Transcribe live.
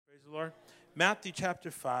the Lord. Matthew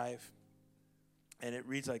chapter 5, and it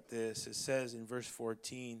reads like this. It says in verse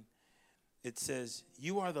 14, it says,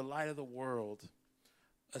 "You are the light of the world.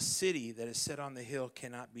 A city that is set on the hill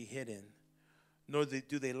cannot be hidden, nor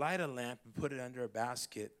do they light a lamp and put it under a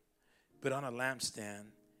basket, but on a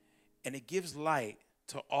lampstand, and it gives light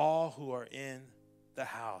to all who are in the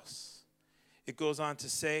house." It goes on to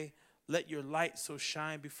say, "Let your light so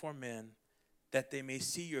shine before men that they may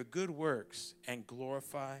see your good works and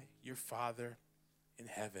glorify your Father in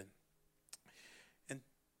heaven." And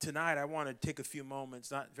tonight I want to take a few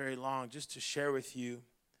moments, not very long, just to share with you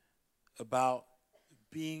about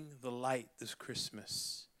being the light this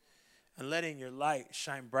Christmas and letting your light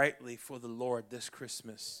shine brightly for the Lord this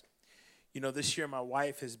Christmas. You know, this year my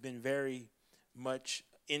wife has been very much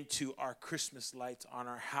into our Christmas lights on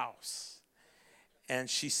our house. And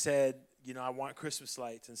she said, you know, I want Christmas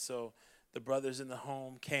lights. And so the brothers in the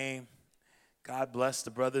home came. God bless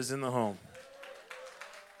the brothers in the home.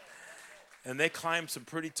 And they climbed some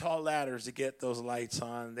pretty tall ladders to get those lights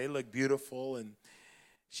on. They look beautiful. And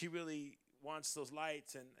she really wants those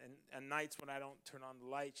lights. And nights when I don't turn on the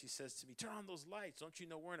lights, she says to me, "Turn on those lights. Don't you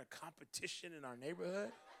know we're in a competition in our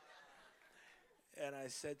neighborhood?" And I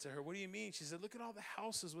said to her, "What do you mean?" She said, "Look at all the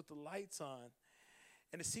houses with the lights on."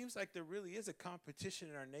 And it seems like there really is a competition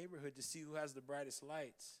in our neighborhood to see who has the brightest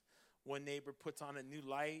lights. One neighbor puts on a new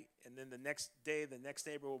light, and then the next day, the next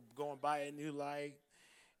neighbor will go and buy a new light.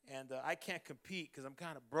 And I can't compete because I'm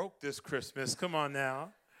kind of broke this Christmas. Come on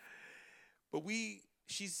now. But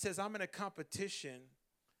she says, I'm in a competition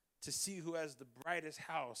to see who has the brightest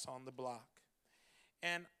house on the block.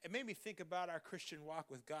 And it made me think about our Christian walk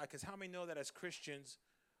with God, because how many know that as Christians,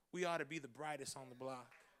 we ought to be the brightest on the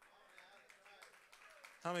block?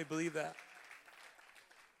 How many believe that?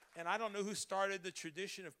 And I don't know who started the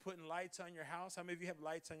tradition of putting lights on your house. How many of you have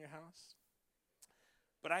lights on your house?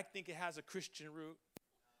 But I think it has a Christian root.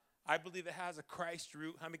 I believe it has a Christ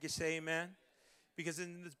root. How many can say amen? Because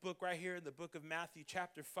in this book right here, in the book of Matthew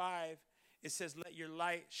chapter 5, it says, "Let your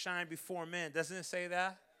light shine before men." Doesn't it say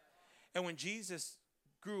that? And when Jesus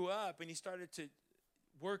grew up and he started to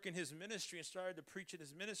work in his ministry and started to preach in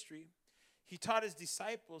his ministry, he taught his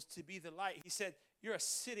disciples to be the light. He said, you're a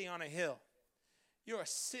city on a hill. You're a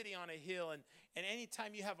city on a hill, and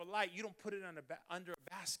anytime you have a light, you don't put it under a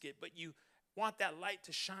basket, but you want that light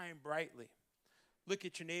to shine brightly. Look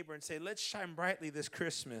at your neighbor and say, let's shine brightly this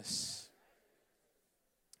Christmas.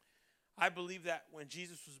 I believe that when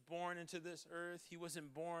Jesus was born into this earth, he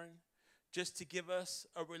wasn't born just to give us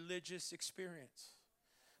a religious experience.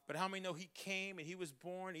 But how many know he came and he was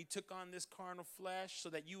born, he took on this carnal flesh so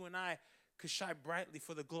that you and I could shine brightly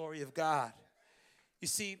for the glory of God. You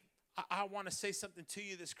see, I want to say something to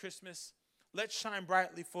you this Christmas. Let's shine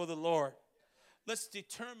brightly for the Lord. Let's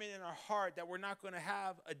determine in our heart that we're not going to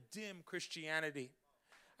have a dim Christianity.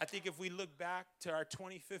 I think if we look back to our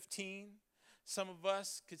 2015, some of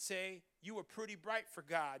us could say you were pretty bright for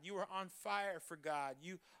God. You were on fire for God.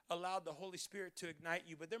 You allowed the Holy Spirit to ignite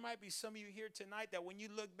you. But there might be some of you here tonight that when you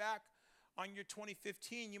look back on your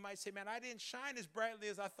 2015, you might say, man, I didn't shine as brightly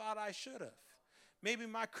as I thought I should have. Maybe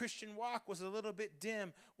my Christian walk was a little bit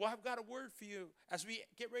dim. Well, I've got a word for you. As we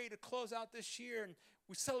get ready to close out this year and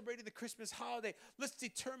we celebrated the Christmas holiday, let's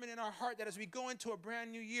determine in our heart that as we go into a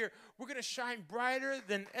brand new year, we're going to shine brighter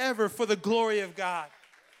than ever for the glory of God.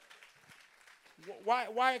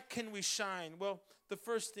 Why can we shine? Well, the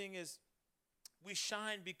first thing is we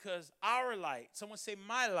shine because our light, someone say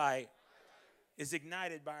my light, is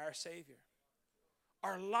ignited by our Savior.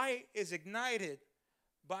 Our light is ignited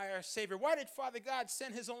by our Savior. Why did Father God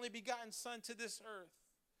send his only begotten Son to this earth?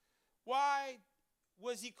 Why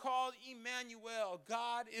was he called Emmanuel?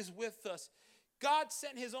 God is with us. God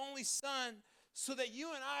sent his only Son so that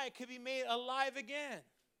you and I could be made alive again.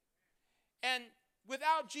 And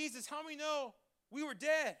without Jesus, how many know we were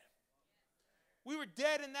dead? We were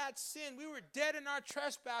dead in that sin. We were dead in our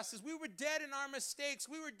trespasses. We were dead in our mistakes.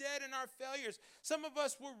 We were dead in our failures. Some of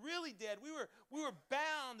us were really dead. We were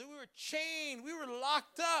bound. We were chained. We were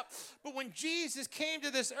locked up. But when Jesus came to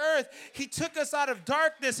this earth, he took us out of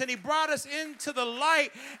darkness and he brought us into the light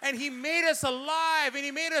and he made us alive and he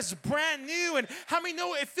made us brand new. And how many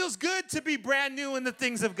know it feels good to be brand new in the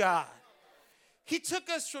things of God? He took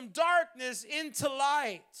us from darkness into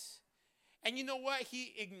light. And you know what?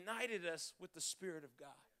 He ignited us with the Spirit of God.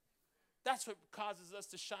 That's what causes us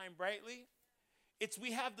to shine brightly.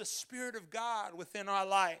 We have the Spirit of God within our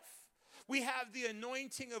life. We have the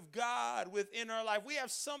anointing of God within our life. We have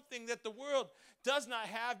something that the world does not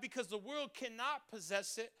have because the world cannot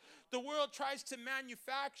possess it. The world tries to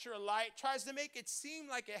manufacture a light, tries to make it seem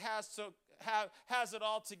like it has has it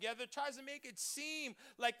all together, tries to make it seem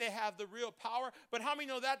like they have the real power. But how many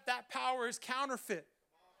know that power is counterfeit?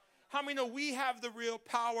 How many know we have the real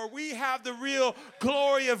power? We have the real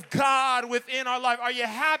glory of God within our life. Are you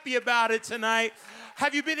happy about it tonight?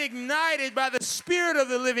 Have you been ignited by the Spirit of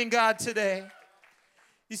the living God today?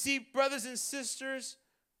 You see, brothers and sisters,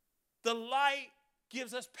 the light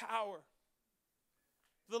gives us power.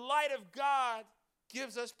 The light of God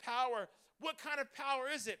gives us power. What kind of power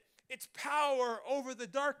is it? It's power over the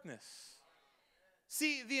darkness.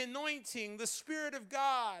 See, the anointing, the Spirit of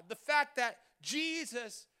God, the fact that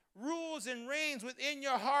Jesus rules and reigns within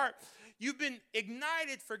your heart. You've been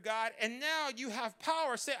ignited for God, and now you have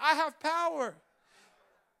power. Say, I have power.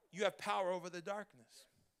 You have power over the darkness.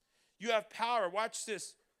 You have power, watch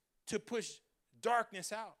this, to push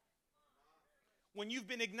darkness out. When you've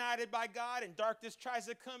been ignited by God and darkness tries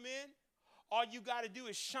to come in, all you got to do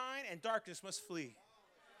is shine and darkness must flee.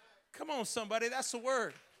 Come on, somebody, that's a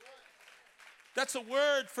word. That's a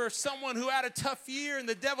word for someone who had a tough year and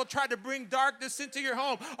the devil tried to bring darkness into your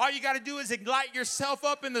home. All you got to do is ignite yourself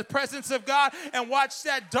up in the presence of God and watch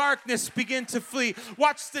that darkness begin to flee.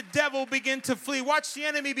 Watch the devil begin to flee. Watch the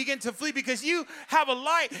enemy begin to flee because you have a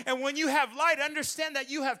light. And when you have light, understand that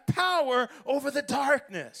you have power over the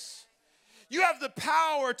darkness. You have the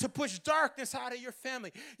power to push darkness out of your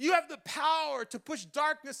family. You have the power to push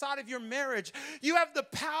darkness out of your marriage. You have the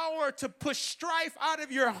power to push strife out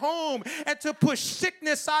of your home and to push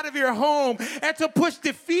sickness out of your home and to push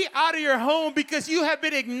defeat out of your home because you have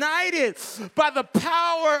been ignited by the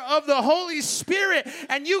power of the Holy Spirit,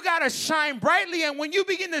 and you got to shine brightly. And when you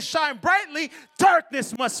begin to shine brightly,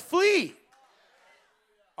 darkness must flee.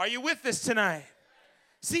 Are you with us tonight?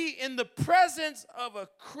 See, in the presence of a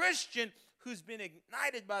Christian who's been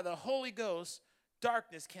ignited by the Holy Ghost,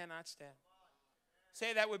 darkness cannot stand.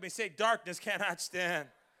 Say that with me. Say, darkness cannot stand.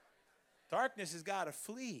 Darkness has got to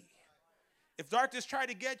flee. If darkness tried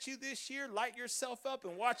to get you this year, light yourself up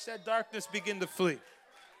and watch that darkness begin to flee.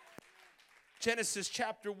 Genesis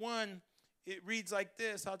chapter 1, it reads like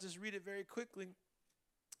this. I'll just read it very quickly.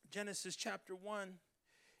 Genesis chapter 1,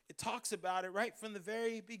 it talks about it right from the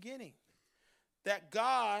very beginning. That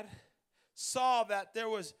God saw that there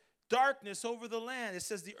was darkness over the land. It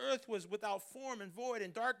says the earth was without form and void,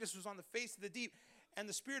 and darkness was on the face of the deep, and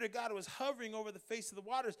the Spirit of God was hovering over the face of the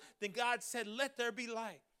waters. Then God said, let there be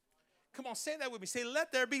light. Come on, say that with me. Say,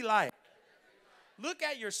 let there be light. Look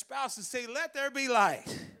at your spouse and say, let there be light.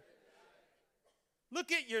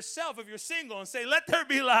 Look at yourself if you're single and say, let there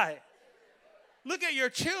be light. Look at your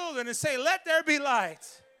children and say, let there be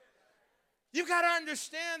light. You got to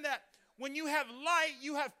understand that when you have light,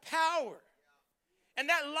 you have power. And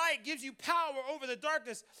that light gives you power over the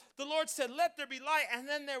darkness. The Lord said, let there be light. And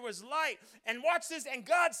then there was light. And watch this. And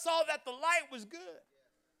God saw that the light was good.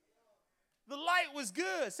 The light was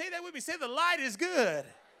good. Say that with me. Say the light is good.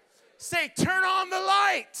 Say, turn on the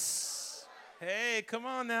lights. Hey, come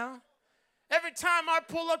on now. Every time I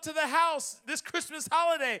pull up to the house this Christmas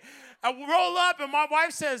holiday, I roll up and my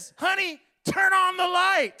wife says, honey, turn on the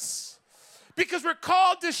lights. Because we're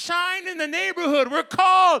called to shine in the neighborhood. We're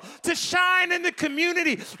called to shine in the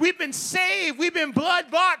community. We've been saved. We've been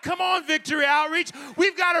blood bought. Come on, Victory Outreach.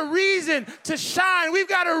 We've got a reason to shine. We've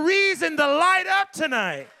got a reason to light up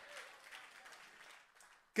tonight.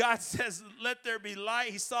 God says, let there be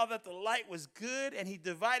light. He saw that the light was good, and he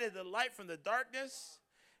divided the light from the darkness.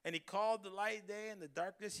 And he called the light day, and the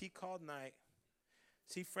darkness he called night.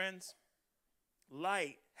 See, friends,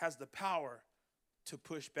 light has the power to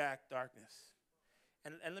push back darkness.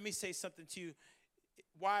 And let me say something to you.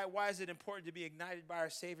 Why is it important to be ignited by our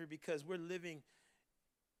Savior? Because we're living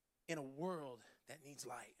in a world that needs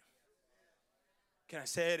light. Can I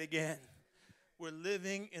say it again? We're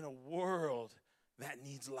living in a world that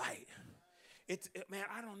needs light. Man,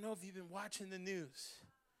 I don't know if you've been watching the news.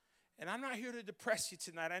 And I'm not here to depress you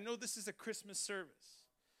tonight. I know this is a Christmas service.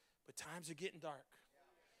 But times are getting dark.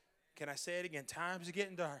 Can I say it again? Times are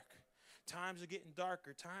getting dark. Times are getting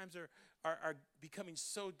darker. Times are becoming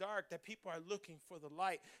so dark that people are looking for the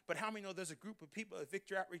light. But how many know there's a group of people at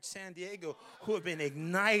Victory Outreach San Diego who have been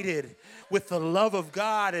ignited with the love of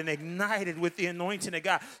God and ignited with the anointing of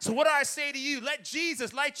God? So what do I say to you? Let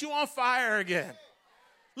Jesus light you on fire again.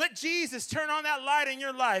 Let Jesus turn on that light in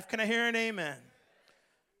your life. Can I hear an amen?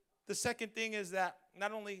 The second thing is that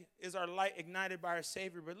not only is our light ignited by our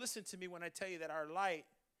Savior, but listen to me when I tell you that our light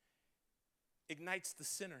ignites the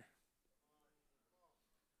sinner.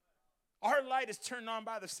 Our light is turned on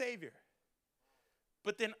by the Savior.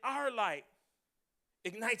 But then our light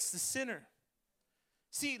ignites the sinner.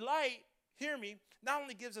 See, light, hear me, not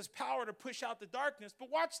only gives us power to push out the darkness,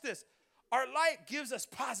 but watch this. Our light gives us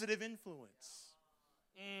positive influence.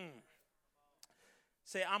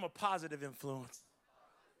 Say, I'm a positive influence.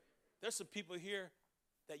 There's some people here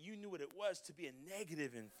that you knew what it was to be a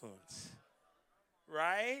negative influence,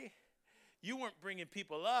 right? You weren't bringing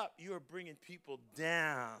people up. You were bringing people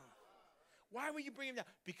down. Why were you bringing them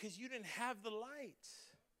down? Because you didn't have the light.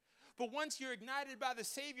 But once you're ignited by the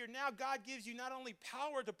Savior, now God gives you not only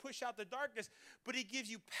power to push out the darkness, but he gives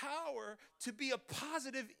you power to be a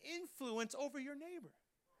positive influence over your neighbor.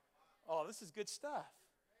 Oh, this is good stuff.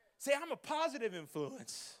 Say, I'm a positive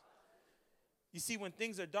influence. You see, when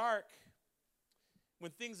things are dark, let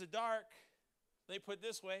me put it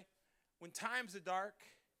this way, when times are dark,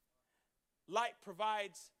 light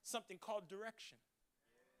provides something called direction.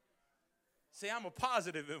 Say, I'm a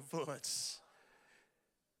positive influence.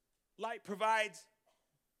 Light provides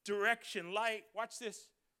direction. Light, watch this,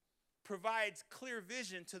 provides clear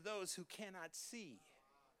vision to those who cannot see.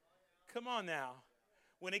 Come on now.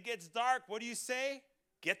 When it gets dark, what do you say?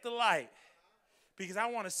 Get the light, because I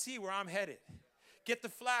want to see where I'm headed. Get the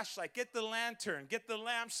flashlight, get the lantern, get the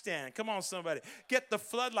lampstand. Come on, somebody. Get the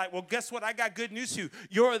floodlight. Well, guess what? I got good news to you.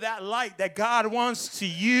 You're that light that God wants to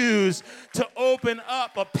use to open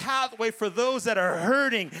up a pathway for those that are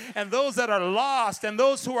hurting and those that are lost and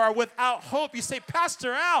those who are without hope. You say,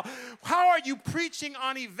 Pastor Al, how are you preaching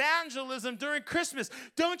on evangelism during Christmas?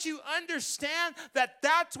 Don't you understand that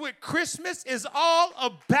that's what Christmas is all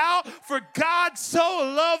about? For God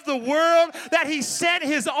so loved the world that he sent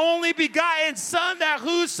his only begotten Son, that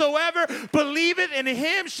whosoever believeth in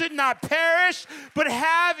him should not perish, but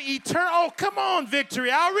have eternal. Oh, come on,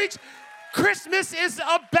 Victory Outreach. Christmas is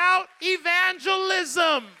about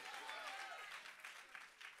evangelism.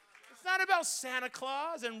 It's not about Santa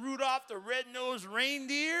Claus and Rudolph the red-nosed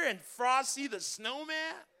reindeer and Frosty the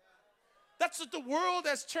snowman. That's what the world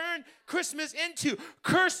has turned Christmas into.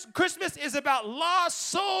 Christmas is about lost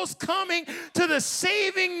souls coming to the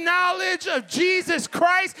saving knowledge of Jesus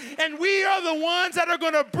Christ, and we are the ones that are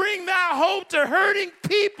going to bring that hope to hurting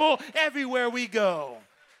people everywhere we go.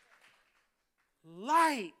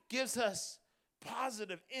 Light gives us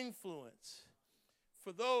positive influence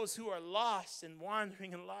for those who are lost and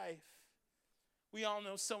wandering in life. We all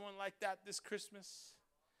know someone like that this Christmas.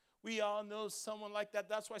 We all know someone like that.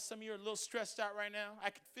 That's why some of you are a little stressed out right now.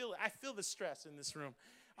 I can feel it. I feel the stress in this room.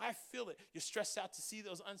 I feel it. You're stressed out to see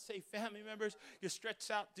those unsafe family members. You're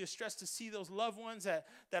stressed to see those loved ones that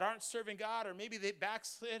aren't serving God, or maybe they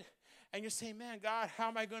backslid. And you're saying, man, God, how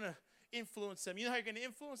am I going to influence them? You know how you're going to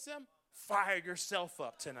influence them? Fire yourself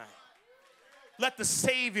up tonight. Let the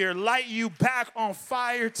Savior light you back on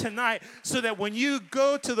fire tonight, so that when you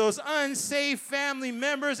go to those unsaved family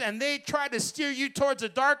members and they try to steer you towards the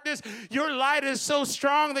darkness, your light is so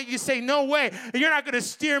strong that you say, no way, you're not going to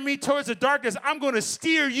steer me towards the darkness. I'm going to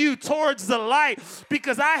steer you towards the light,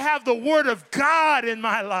 because I have the Word of God in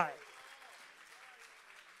my life.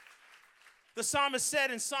 The psalmist said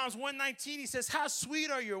in Psalms 119, he says, how sweet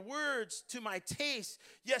are your words to my taste,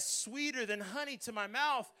 yes, sweeter than honey to my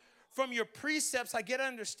mouth. From your precepts I get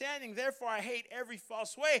understanding, therefore I hate every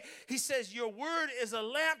false way. He says, your word is a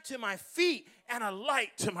lamp to my feet and a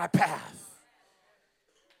light to my path.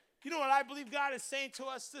 You know what I believe God is saying to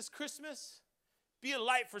us this Christmas? Be a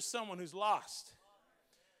light for someone who's lost.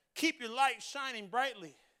 Keep your light shining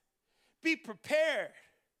brightly. Be prepared.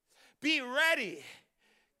 Be ready.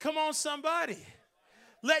 Come on, somebody.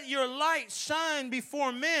 Let your light shine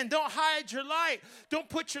before men. Don't hide your light. Don't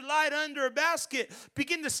put your light under a basket.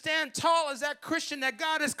 Begin to stand tall as that Christian that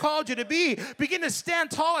God has called you to be. Begin to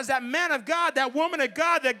stand tall as that man of God, that woman of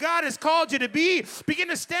God that God has called you to be. Begin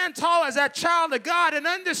to stand tall as that child of God, and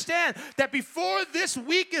understand that before this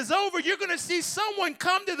week is over, you're going to see someone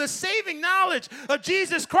come to the saving knowledge of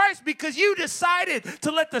Jesus Christ, because you decided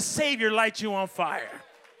to let the Savior light you on fire.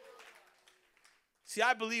 See,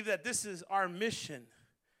 I believe that this is our mission.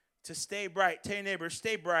 To stay bright. Tell your neighbor,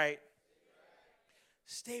 stay bright.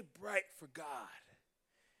 Stay bright for God.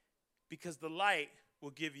 Because the light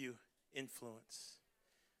will give you influence.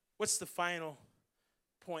 What's the final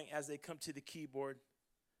point as they come to the keyboard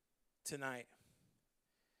tonight?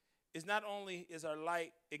 Is not only is our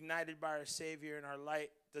light ignited by our Savior, and our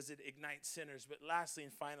light, does it ignite sinners, but lastly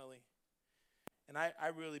and finally, and I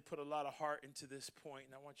really put a lot of heart into this point,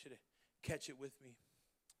 and I want you to catch it with me.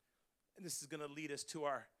 And this is going to lead us to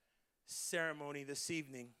our ceremony this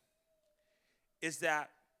evening, is that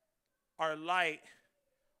our light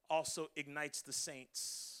also ignites the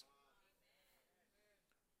saints.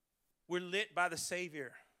 We're lit by the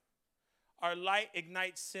Savior. Our light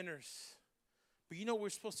ignites sinners. But you know what we're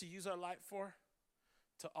supposed to use our light for?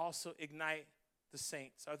 To also ignite the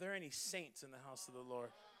saints. Are there any saints in the house of the Lord?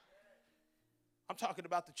 I'm talking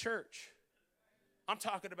about the church. I'm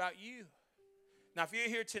talking about you. Now, if you're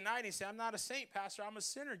here tonight and you say, I'm not a saint, Pastor, I'm a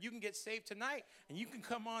sinner, you can get saved tonight, and you can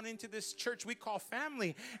come on into this church we call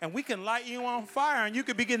family, and we can light you on fire, and you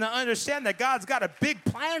can begin to understand that God's got a big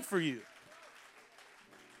plan for you.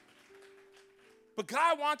 But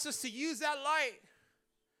God wants us to use that light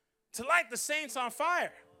to light the saints on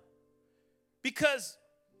fire. Because,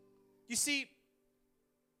 you see,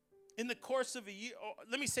 in the course of a year,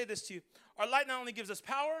 let me say this to you. Our light not only gives us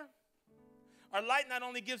power, our light not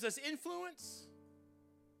only gives us influence,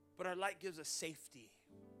 but our light gives us safety.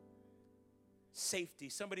 Safety.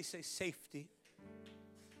 Somebody say safety.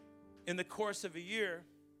 In the course of a year,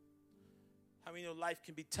 how many know life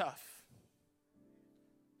can be tough?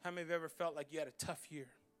 How many have ever felt like you had a tough year?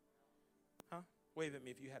 Huh? Wave at me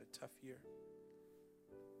if you had a tough year.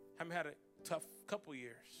 How many had a tough couple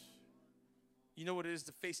years? You know what it is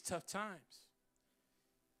to face tough times.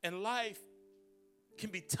 And life can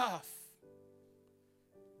be tough.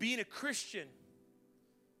 Being a Christian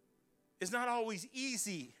is not always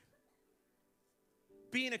easy.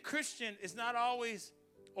 Being a Christian is not always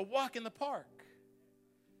a walk in the park.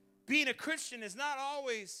 Being a Christian is not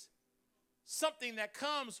always something that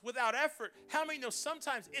comes without effort. How many know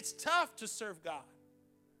sometimes it's tough to serve God?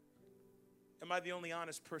 Am I the only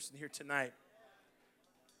honest person here tonight?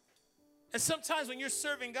 And sometimes when you're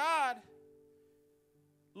serving God,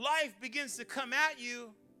 life begins to come at you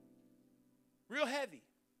real heavy.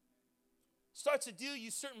 Starts to deal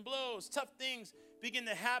you certain blows, tough things begin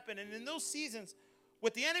to happen. And in those seasons,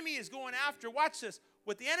 what the enemy is going after, watch this,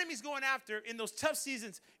 what the enemy's going after in those tough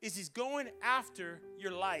seasons is he's going after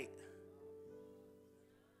your light.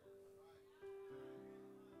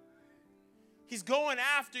 He's going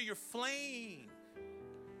after your flame.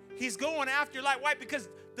 He's going after your light. Why? Because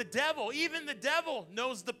the devil, even the devil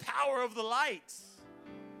knows the power of the light.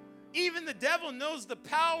 Even the devil knows the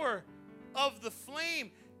power of the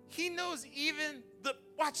flame. He knows even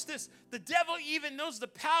watch this, the devil even knows the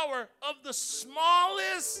power of the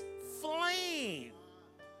smallest flame.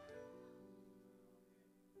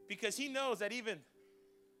 Because he knows that even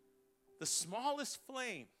the smallest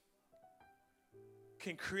flame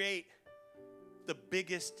can create the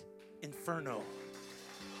biggest inferno.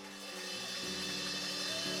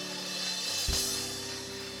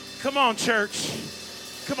 Come on, church.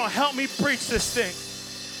 Come on, help me preach this thing.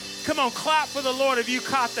 Come on, clap for the Lord if you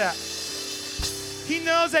caught that. He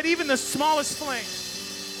knows that even the smallest flame.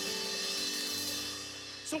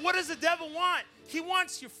 So what does the devil want? He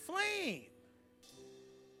wants your flame.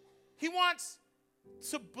 He wants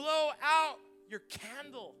to blow out your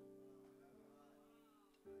candle.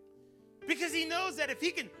 Because he knows that if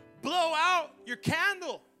he can blow out your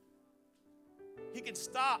candle, he can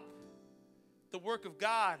stop the work of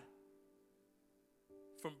God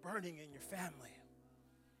from burning in your family.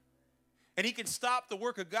 And he can stop the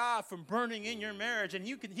work of God from burning in your marriage. And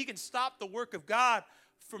he can stop the work of God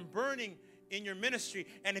from burning in your ministry.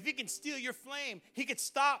 And if he can steal your flame, he could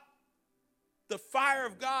stop the fire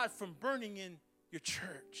of God from burning in your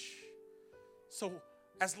church. So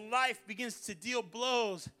as life begins to deal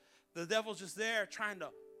blows, the devil's just there trying to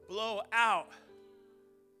blow out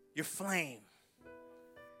your flame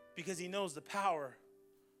because he knows the power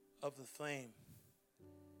of the flame.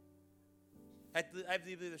 I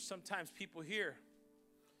believe there's sometimes people here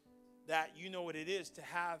that you know what it is to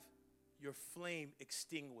have your flame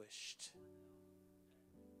extinguished.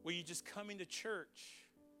 Where you just come into church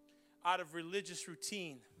out of religious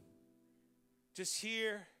routine. Just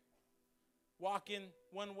here, walk in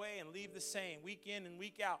one way and leave the same, week in and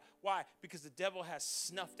week out. Why? Because the devil has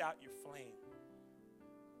snuffed out your flame.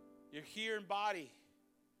 You're here in body,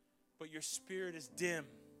 but your spirit is dim.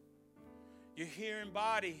 You're here in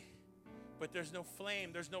body, but there's no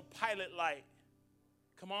flame. There's no pilot light.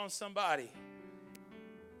 Come on, somebody.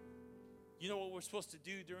 You know what we're supposed to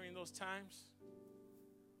do during those times?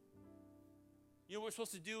 You know what we're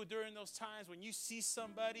supposed to do during those times when you see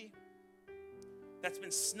somebody that's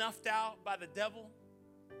been snuffed out by the devil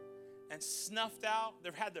and snuffed out?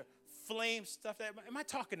 They've had their flame stuffed out. Am I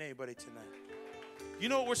talking to anybody tonight? You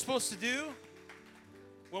know what we're supposed to do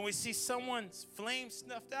when we see someone's flame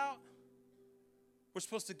snuffed out? We're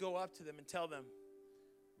supposed to go up to them and tell them,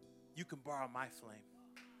 you can borrow my flame.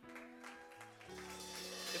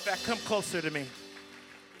 In fact, come closer to me.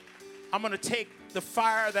 I'm going to take the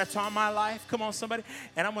fire that's on my life, come on somebody,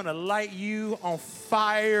 and I'm going to light you on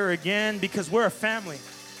fire again because we're a family.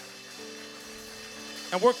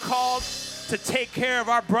 And we're called to take care of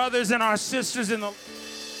our brothers and our sisters in the...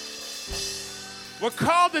 We're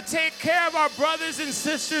called to take care of our brothers and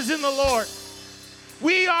sisters in the Lord.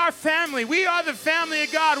 We are family. We are the family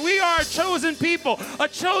of God. We are a chosen people, a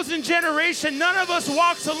chosen generation. None of us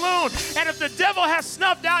walks alone. And if the devil has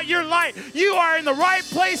snuffed out your light, you are in the right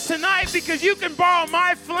place tonight because you can borrow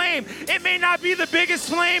my flame. It may not be the biggest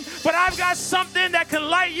flame, but I've got something that can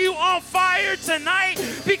light you on fire tonight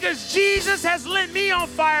because Jesus has lit me on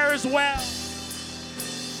fire as well.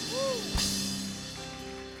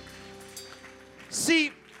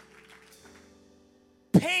 See,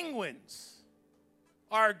 penguins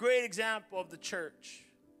are a great example of the church.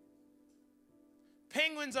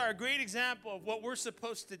 Penguins are a great example of what we're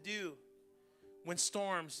supposed to do when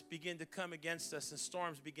storms begin to come against us and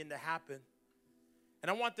storms begin to happen.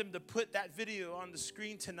 And I want them to put that video on the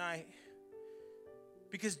screen tonight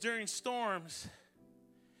because during storms,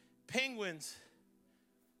 penguins,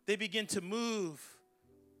 they begin to move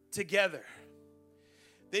together.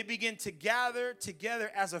 They begin to gather together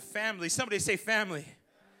as a family. Somebody say family.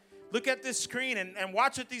 Look at this screen and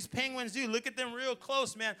watch what these penguins do. Look at them real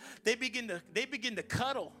close, man. They begin to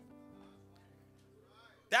cuddle.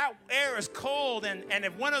 That air is cold, and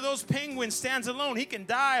if one of those penguins stands alone, he can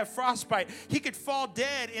die of frostbite. He could fall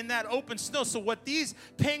dead in that open snow. So what these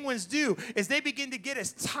penguins do is they begin to get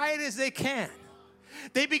as tight as they can.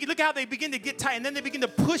 Look how they begin to get tight, and then they begin to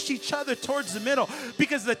push each other towards the middle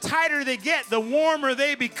because the tighter they get, the warmer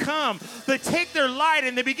they become. They take their light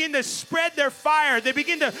and they begin to spread their fire. They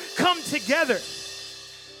begin to come together.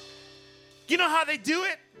 You know how they do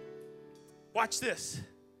it? Watch this.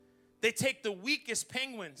 They take the weakest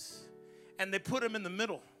penguins and they put them in the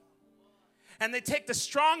middle. And they take the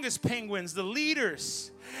strongest penguins, the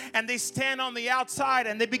leaders, and they stand on the outside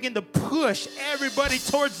and they begin to push everybody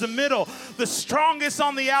towards the middle. The strongest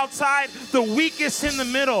on the outside, the weakest in the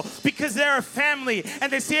middle, because they're a family.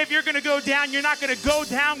 And they say, if you're going to go down, you're not going to go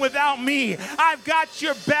down without me. I've got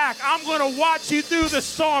your back. I'm going to watch you through the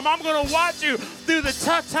storm. I'm going to watch you through the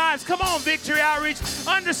tough times. Come on, Victory Outreach.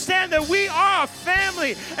 Understand that we are a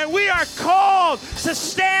family and we are called to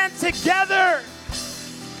stand together.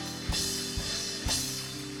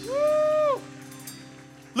 Woo.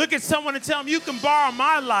 Look at someone and tell them, you can borrow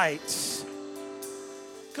my lights.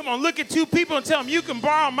 Come on, look at two people and tell them, you can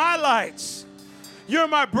borrow my lights. You're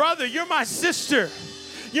my brother. You're my sister.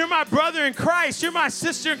 You're my brother in Christ. You're my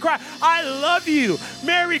sister in Christ. I love you.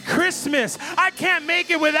 Merry Christmas. I can't make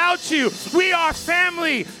it without you. We are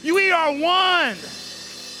family. We are one.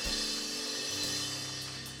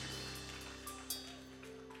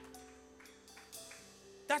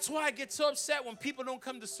 That's why I get so upset when people don't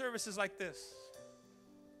come to services like this.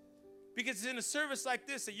 Because it's in a service like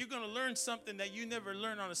this that you're going to learn something that you never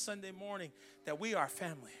learned on a Sunday morning, that we are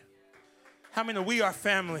family. How many know we are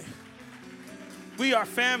family? We are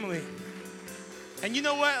family. And you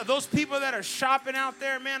know what? Those people that are shopping out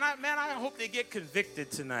there, man, I hope they get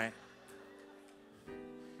convicted tonight.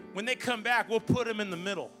 When they come back, we'll put them in the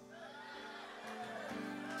middle.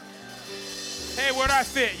 Hey, where'd I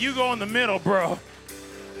fit? You go in the middle, bro.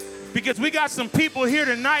 Because we got some people here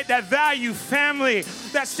tonight that value family,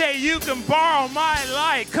 that say you can borrow my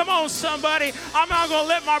light. Come on, somebody. I'm not going to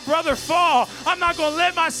let my brother fall. I'm not going to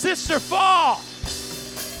let my sister fall.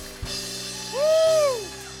 Woo!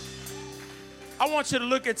 I want you to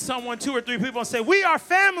look at someone, 2 or 3 people, and say, we are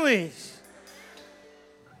families.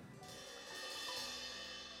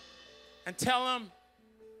 And tell them,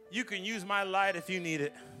 you can use my light if you need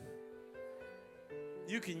it.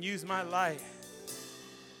 You can use my light.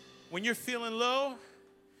 When you're feeling low,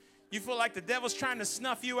 you feel like the devil's trying to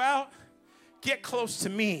snuff you out, get close to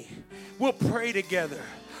me. We'll pray together.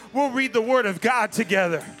 We'll read the Word of God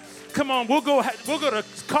together. Come on, we'll go to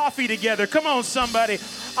coffee together. Come on, somebody.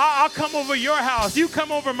 I'll come over your house. You come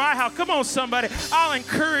over my house. Come on, somebody. I'll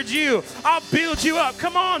encourage you. I'll build you up.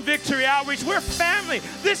 Come on, Victory Outreach. We're family.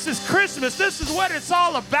 This is Christmas. This is what it's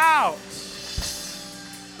all about.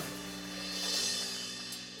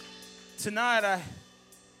 Tonight,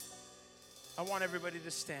 I want everybody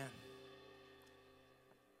to stand.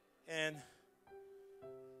 And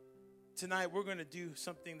tonight we're going to do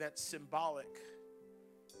something that's symbolic,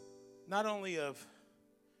 not only of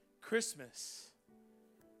Christmas.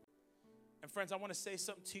 And friends, I want to say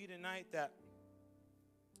something to you tonight, that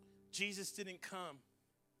Jesus didn't come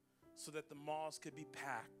so that the malls could be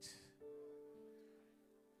packed.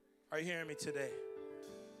 Are you hearing me today?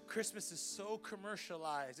 Christmas is so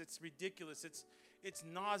commercialized. It's ridiculous. It's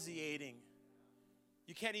nauseating.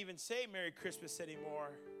 You can't even say Merry Christmas anymore.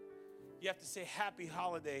 You have to say Happy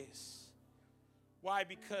Holidays. Why?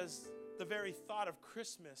 Because the very thought of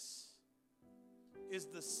Christmas is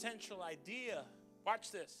the central idea.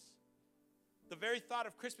 Watch this. The very thought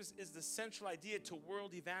of Christmas is the central idea to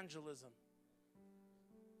world evangelism.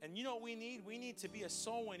 And you know what we need? We need to be a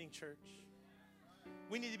soul-winning church.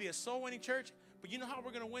 We need to be a soul-winning church. But you know how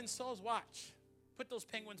we're going to win souls? Watch. Put those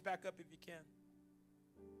penguins back up if you can.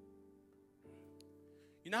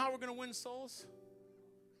 You know how we're going to win souls?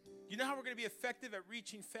 You know how we're going to be effective at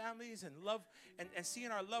reaching families and love and seeing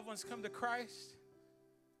our loved ones come to Christ?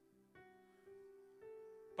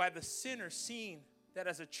 By the sinner seeing that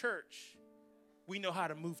as a church, we know how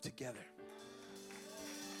to move together.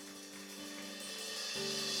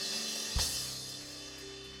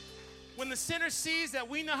 When the sinner sees that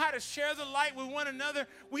we know how to share the light with one another,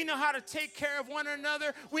 we know how to take care of one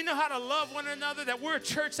another, we know how to love one another, that we're a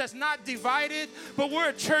church that's not divided, but we're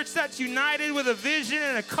a church that's united with a vision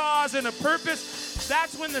and a cause and a purpose,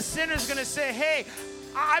 that's when the sinner's going to say, hey,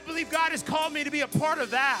 I believe God has called me to be a part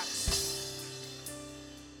of that.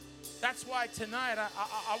 That's why tonight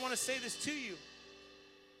I want to say this to you.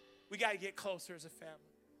 We got to get closer as a family.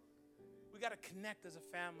 We got to connect as a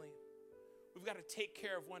family. We've got to take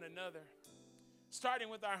care of one another, starting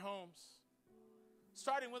with our homes,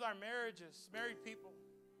 starting with our marriages, married people.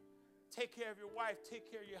 Take care of your wife,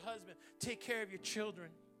 take care of your husband, take care of your children.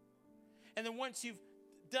 And then once you've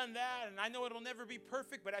done that, and I know it'll never be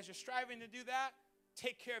perfect, but as you're striving to do that,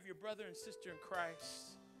 take care of your brother and sister in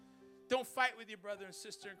Christ. Don't fight with your brother and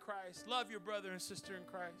sister in Christ. Love your brother and sister in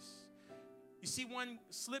Christ. You see one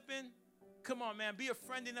slipping? Come on, man. Be a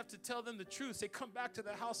friend enough to tell them the truth. Say, come back to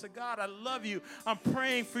the house of God. I love you. I'm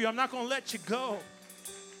praying for you. I'm not going to let you go.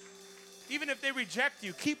 Even if they reject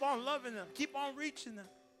you, keep on loving them. Keep on reaching them.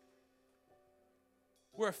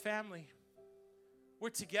 We're a family. We're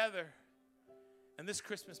together. And this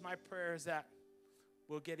Christmas, my prayer is that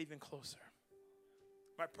we'll get even closer.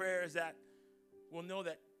 My prayer is that we'll know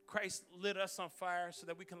that Christ lit us on fire so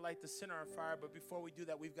that we can light the sinner on fire. But before we do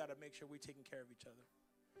that, we've got to make sure we're taking care of each other.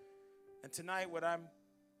 And tonight, what I'm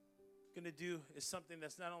going to do is something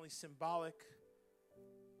that's not only symbolic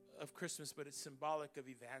of Christmas, but it's symbolic of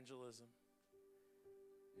evangelism.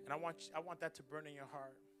 And I want that to burn in your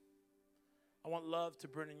heart. I want love to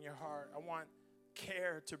burn in your heart. I want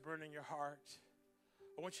care to burn in your heart.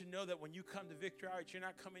 I want you to know that when you come to Victory Outreach, you're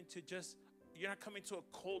not coming to a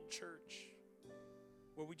cold church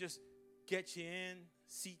where we just get you in,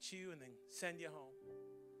 seat you, and then send you home.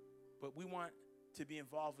 But we want to be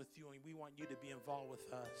involved with you, and we want you to be involved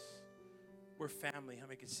with us. We're family. How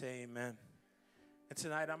many can say amen? And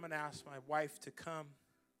tonight I'm going to ask my wife to come.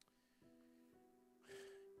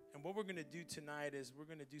 And what we're going to do tonight is we're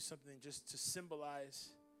going to do something just to symbolize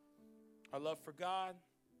our love for God,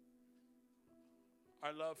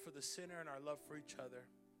 our love for the sinner, and our love for each other.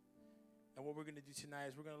 And what we're going to do tonight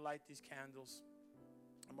is we're going to light these candles.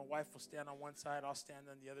 And my wife will stand on one side. I'll stand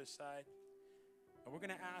on the other side. And we're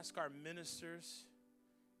going to ask our ministers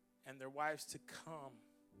and their wives to come.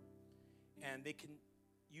 And they can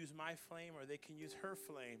use my flame or they can use her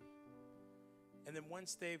flame. And then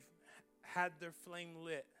once they've had their flame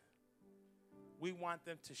lit, we want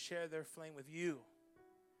them to share their flame with you.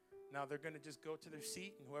 Now, they're going to just go to their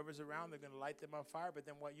seat, and whoever's around, they're going to light them on fire. But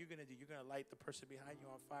then what you're going to do, you're going to light the person behind you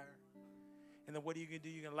on fire. And then what are you going to do?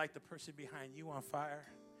 You're going to light the person behind you on fire.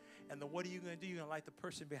 And then what are you going to do? You're going to light the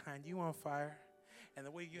person behind you on fire. And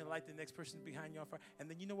the way you're going to light the next person behind you on fire. And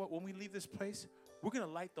then you know what? When we leave this place, we're going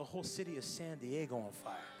to light the whole city of San Diego on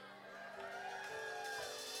fire.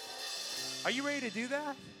 Are you ready to do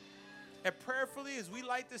that? And prayerfully, as we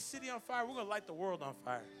light this city on fire, we're going to light the world on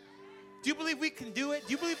fire. Do you believe we can do it?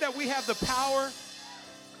 Do you believe that we have the power?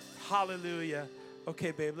 Hallelujah.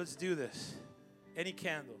 Okay, babe, let's do this. Any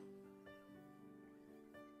candle.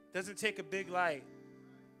 Doesn't take a big light.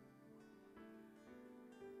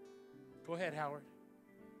 Go ahead, Howard.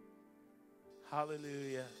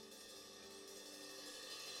 Hallelujah.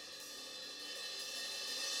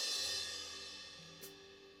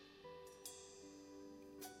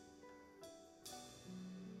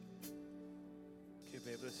 Okay,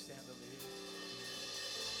 babe, let's stand over here.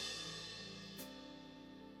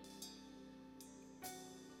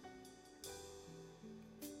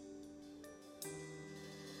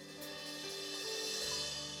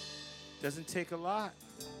 Doesn't take a lot.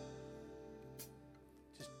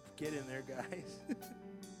 Just get in there, guys.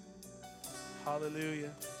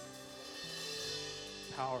 Hallelujah.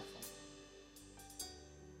 Powerful.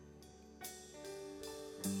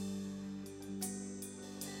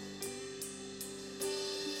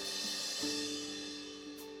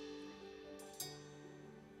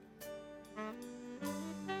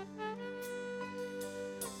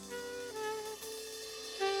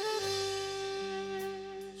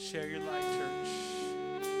 Share your light, church.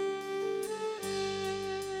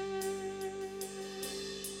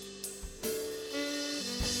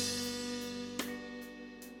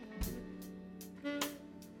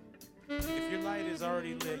 If your light is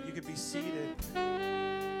already lit, you could be seated. And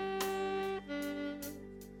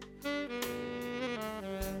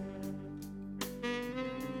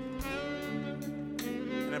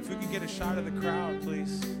if we can get a shot of the crowd,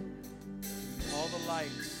 please. All the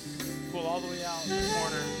lights. Pull all the way out in the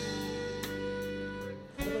corner.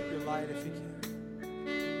 Pull up your light if you can.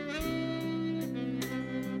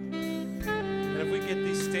 And if we get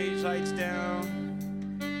these stage lights down.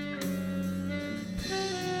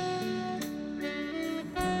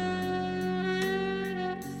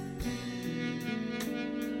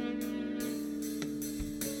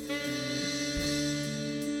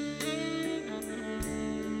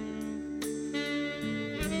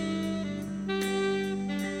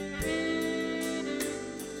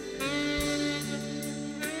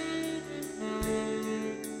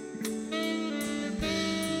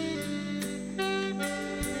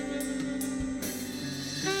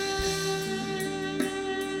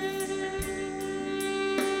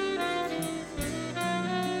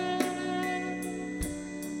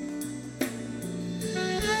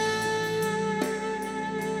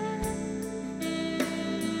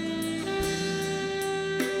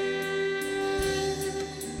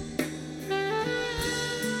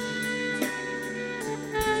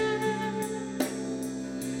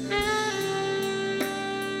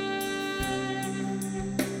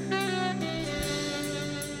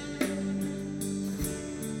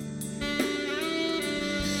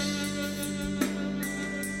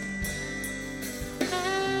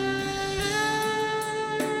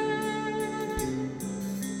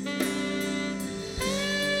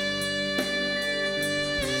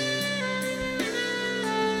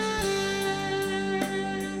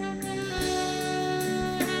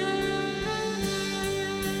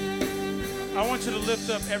 I want you to lift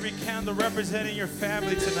up every candle representing your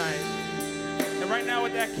family tonight. And right now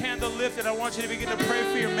with that candle lifted, I want you to begin to pray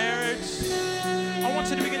for your marriage. I want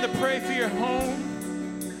you to begin to pray for your home.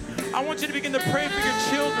 I want you to begin to pray for your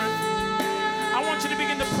children. I want you to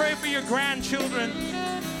begin to pray for your grandchildren.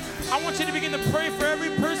 I want you to begin to pray for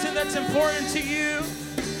every person that's important to you.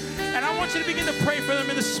 And I want you to begin to pray for them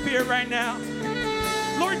in the Spirit right now.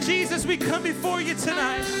 Lord Jesus, we come before you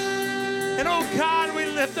tonight. And oh God, we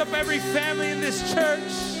lift up every family in this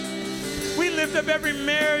church. We lift up every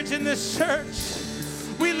marriage in this church.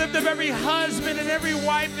 We lift up every husband and every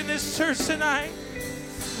wife in this church tonight.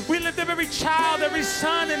 We lift up every child, every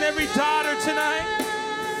son and every daughter tonight.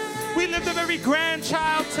 We lift up every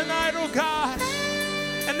grandchild tonight, oh God.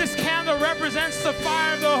 And this candle represents the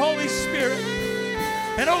fire of the Holy Spirit.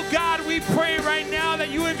 And oh God, we pray right now that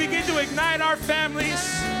you would begin to ignite our families.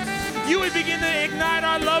 You would begin to ignite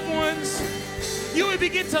our loved ones. You would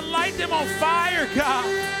begin to light them on fire, God.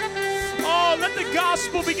 Oh, let the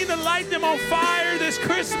gospel begin to light them on fire this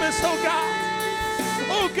Christmas, oh God.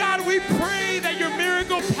 Oh God, we pray that your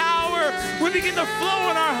miracle power will begin to flow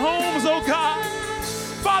in our homes, oh God.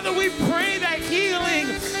 Father, we pray that healing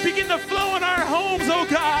begin to flow in our homes, oh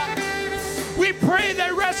God. We pray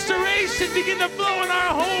that restoration begin to flow in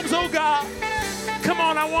our homes, oh God. Come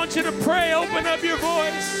on, I want you to pray. Open up your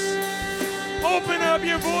voice. Open up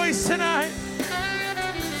your voice tonight.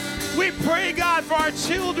 We pray, God, for our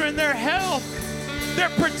children, their health, their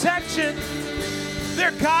protection,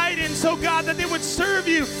 their guidance, oh God, that they would serve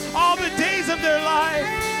you all the days of their life.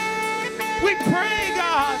 We pray,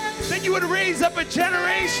 God, that you would raise up a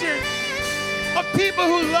generation of people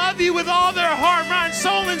who love you with all their heart, mind,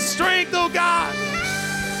 soul, and strength, oh God.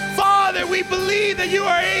 Father, we believe that you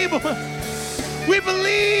are able. We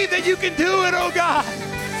believe that you can do it, oh God.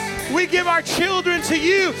 We give our children to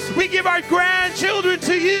you. We give our grandchildren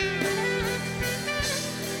to you.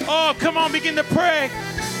 Oh, come on, begin to pray.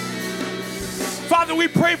 Father, we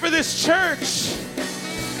pray for this church.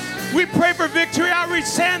 We pray for Victory Outreach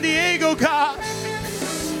San Diego, God.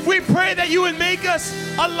 We pray that you would make us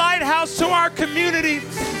a lighthouse to our community,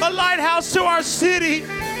 a lighthouse to our city.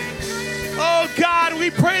 Oh, God, we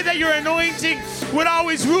pray that your anointing would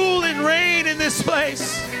always rule and reign in this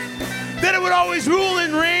place. That it would always rule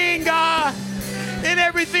and reign, God, in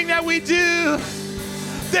everything that we do.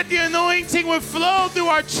 That the anointing would flow through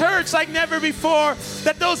our church like never before.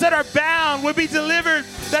 That those that are bound would be delivered.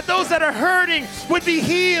 That those that are hurting would be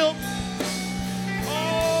healed.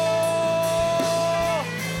 Oh,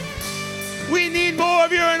 we need more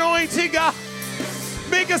of your anointing, God.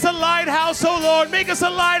 Make us a lighthouse, oh Lord. Make us a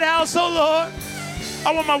lighthouse, oh Lord.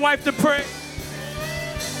 I want my wife to pray.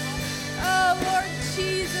 Oh, Lord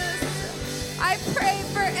Jesus. I pray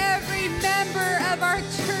for every member of our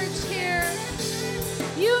church here.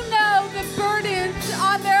 You know the burdens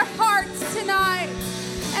on their hearts tonight.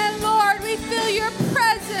 And Lord, we feel your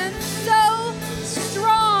presence so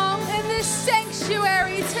strong in this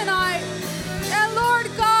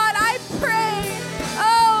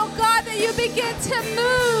to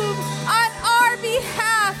move on our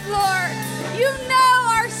behalf, Lord. You know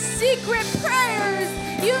our secret prayers.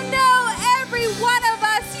 You know every one of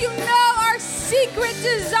us. You know our secret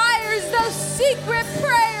desires, those secret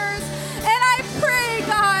prayers. And I pray,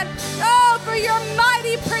 God, oh, for your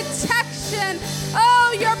mighty protection.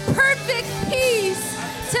 Oh, your perfect peace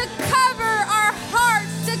to cover our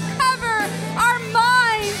hearts, to cover our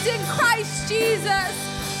minds in Christ Jesus.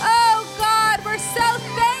 Oh, God, we're so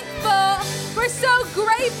thankful. We're so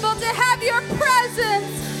grateful to have your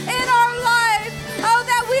presence in our life. Oh,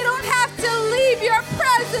 that we don't have to leave your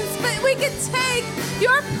presence, but we can take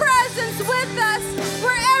your presence with us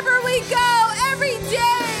wherever we go, every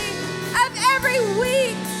day of every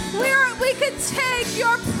week. We could take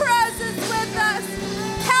your presence with us.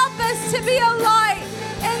 Help us to be a light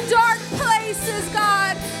in dark places,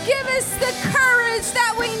 God. Give us the courage